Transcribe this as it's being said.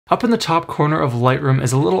Up in the top corner of Lightroom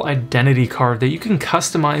is a little identity card that you can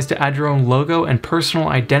customize to add your own logo and personal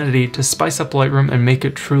identity to spice up Lightroom and make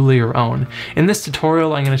it truly your own. In this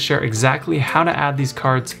tutorial, I'm going to share exactly how to add these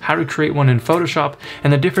cards, how to create one in Photoshop,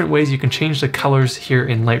 and the different ways you can change the colors here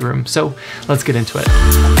in Lightroom. So let's get into it.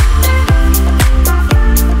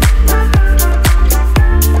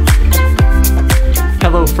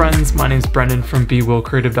 Hello friends, my name is Brendan from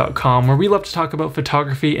BeWillCreative.com, where we love to talk about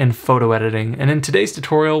photography and photo editing. And in today's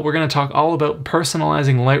tutorial, we're going to talk all about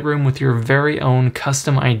personalizing Lightroom with your very own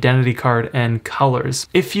custom identity card and colors.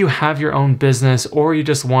 If you have your own business or you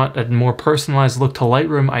just want a more personalized look to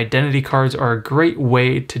Lightroom, identity cards are a great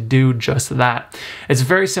way to do just that. It's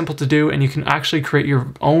very simple to do, and you can actually create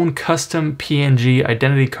your own custom PNG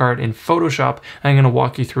identity card in Photoshop. I'm going to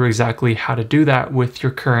walk you through exactly how to do that with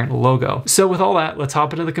your current logo. So with all that, let's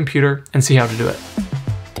hop into the computer and see how to do it.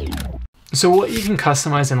 So what you can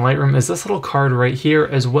customize in Lightroom is this little card right here,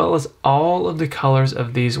 as well as all of the colors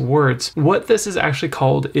of these words. What this is actually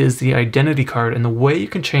called is the identity card, and the way you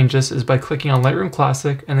can change this is by clicking on Lightroom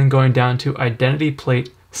Classic and then going down to Identity Plate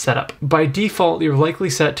Setup. By default, you're likely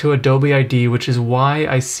set to Adobe ID, which is why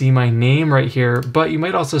I see my name right here, but you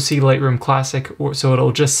might also see Lightroom Classic, so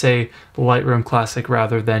it'll just say Lightroom Classic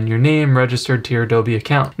rather than your name registered to your Adobe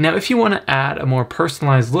account. Now, if you want to add a more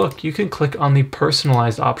personalized look, you can click on the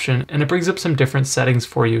personalized option, and it brings up some different settings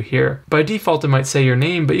for you here. By default, it might say your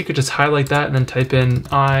name, but you could just highlight that and then type in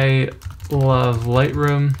I love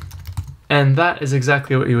Lightroom. And that is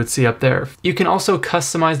exactly what you would see up there. You can also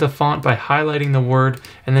customize the font by highlighting the word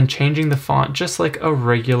and then changing the font just like a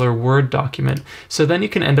regular Word document. So then you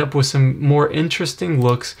can end up with some more interesting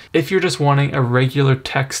looks if you're just wanting a regular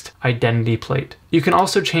text identity plate. You can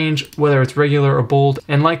also change whether it's regular or bold,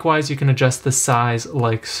 and likewise you can adjust the size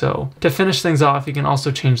like so. To finish things off, you can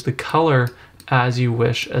also change the color as you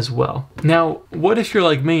wish as well. Now, what if you're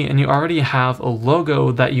like me and you already have a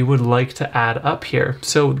logo that you would like to add up here?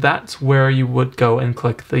 So that's where you would go and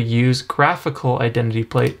click the Use Graphical Identity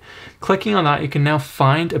Plate. Clicking on that, you can now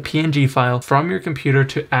find a PNG file from your computer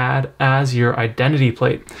to add as your identity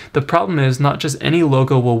plate. The problem is not just any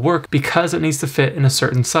logo will work because it needs to fit in a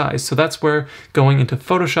certain size. So that's where going into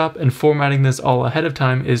Photoshop and formatting this all ahead of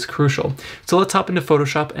time is crucial. So let's hop into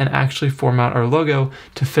Photoshop and actually format our logo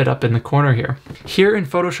to fit up in the corner here. Here in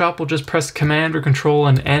Photoshop, we'll just press Command or Control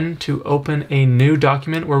and N to open a new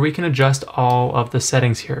document where we can adjust all of the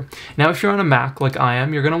settings here. Now, if you're on a Mac like I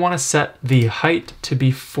am, you're going to want to set the height to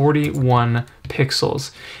be 41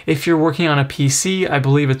 pixels. If you're working on a PC, I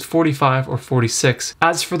believe it's 45 or 46.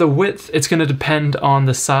 As for the width, it's going to depend on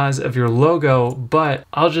the size of your logo, but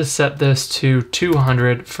I'll just set this to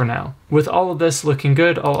 200 for now. With all of this looking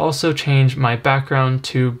good, I'll also change my background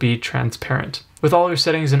to be transparent. With all your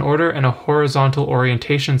settings in order and a horizontal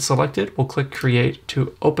orientation selected, we'll click Create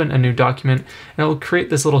to open a new document, and it will create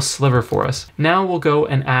this little sliver for us. Now we'll go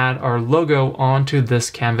and add our logo onto this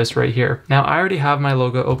canvas right here. Now I already have my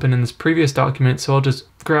logo open in this previous document, so I'll just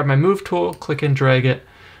grab my Move tool, click and drag it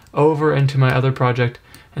over into my other project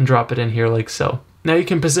and drop it in here like so. Now you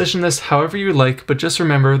can position this however you like, but just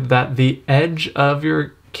remember that the edge of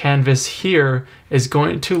your canvas here is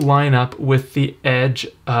going to line up with the edge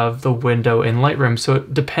of the window in Lightroom. So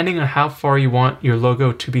depending on how far you want your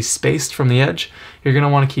logo to be spaced from the edge, you're going to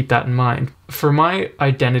want to keep that in mind. For my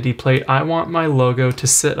identity plate, I want my logo to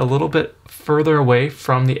sit a little bit further away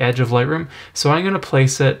from the edge of Lightroom. So I'm going to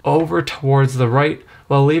place it over towards the right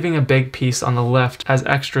while leaving a big piece on the left as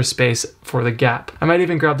extra space for the gap. I might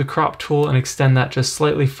even grab the crop tool and extend that just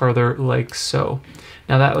slightly further like so.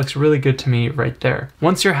 Now that looks really good to me right there.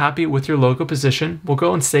 Once you're happy with your logo position, we'll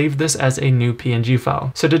go and save this as a new PNG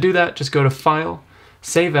file. So to do that, just go to File,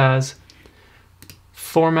 Save As,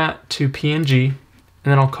 Format to PNG, and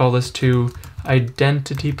then I'll call this to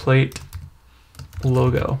Identity Plate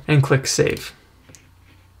Logo, and click Save.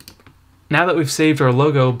 Now that we've saved our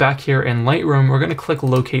logo back here in Lightroom, we're going to click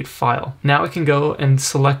Locate File. Now I can go and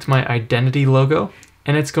select my identity logo,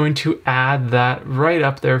 and it's going to add that right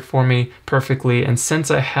up there for me perfectly. And since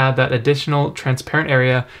I had that additional transparent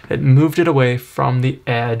area, it moved it away from the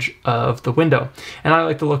edge of the window. And I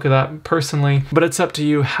like the look of that personally, but it's up to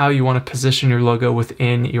you how you want to position your logo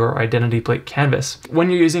within your identity plate canvas. When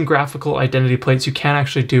you're using graphical identity plates, you can't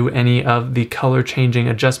actually do any of the color changing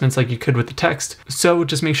adjustments like you could with the text. So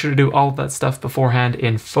just make sure to do all of that stuff beforehand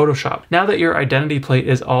in Photoshop. Now that your identity plate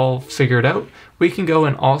is all figured out, we can go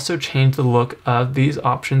and also change the look of these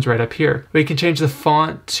options right up here. We can change the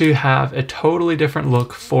font to have a totally different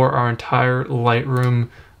look for our entire Lightroom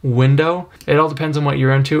window. It all depends on what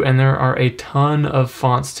you're into, and there are a ton of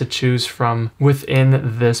fonts to choose from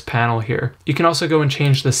within this panel here. You can also go and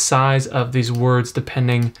change the size of these words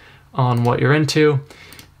depending on what you're into.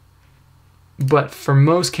 But for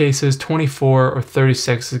most cases, 24 or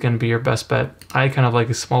 36 is going to be your best bet. I kind of like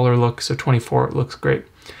a smaller look, so 24 looks great.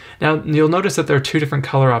 Now, you'll notice that there are two different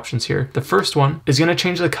color options here. The first one is going to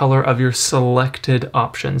change the color of your selected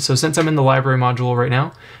options. So since I'm in the library module right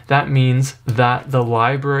now, that means that the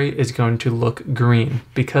library is going to look green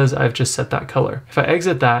because I've just set that color. If I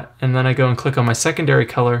exit that and then I go and click on my secondary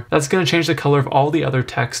color, that's going to change the color of all the other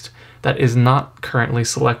text that is not currently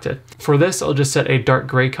selected. For this, I'll just set a dark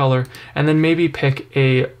gray color and then maybe pick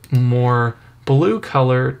a more blue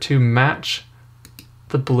color to match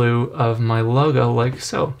the blue of my logo, like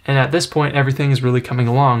so. And at this point, everything is really coming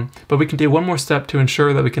along, but we can do one more step to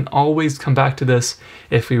ensure that we can always come back to this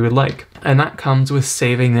if we would like. And that comes with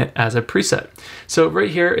saving it as a preset. So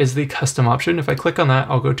right here is the custom option. If I click on that,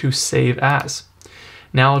 I'll go to save as.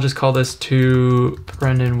 Now I'll just call this to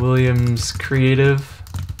Brendan Williams Creative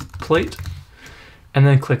Plate and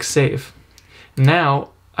then click save.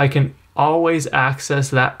 Now I can always access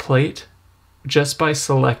that plate just by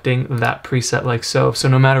selecting that preset like so. So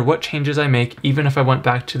no matter what changes I make, even if I went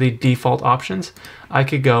back to the default options, I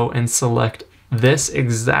could go and select this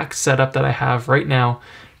exact setup that I have right now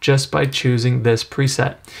just by choosing this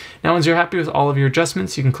preset. Now, once you're happy with all of your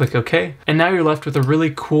adjustments, you can click OK. And now you're left with a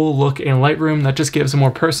really cool look in Lightroom that just gives a more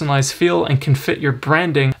personalized feel and can fit your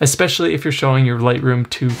branding, especially if you're showing your Lightroom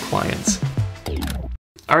to clients.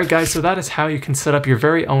 Alright guys, so that is how you can set up your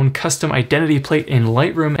very own custom identity plate in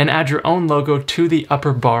Lightroom and add your own logo to the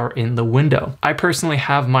upper bar in the window. I personally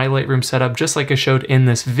have my Lightroom set up just like I showed in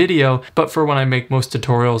this video, but for when I make most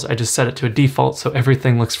tutorials, I just set it to a default so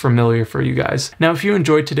everything looks familiar for you guys. Now, if you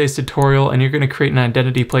enjoyed today's tutorial and you're going to create an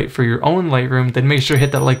identity plate for your own Lightroom, then make sure to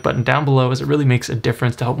hit that like button down below as it really makes a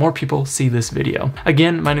difference to help more people see this video.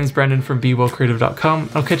 Again, my name is Brendan from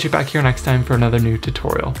BeWellCreative.com. I'll catch you back here next time for another new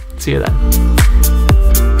tutorial. See you then.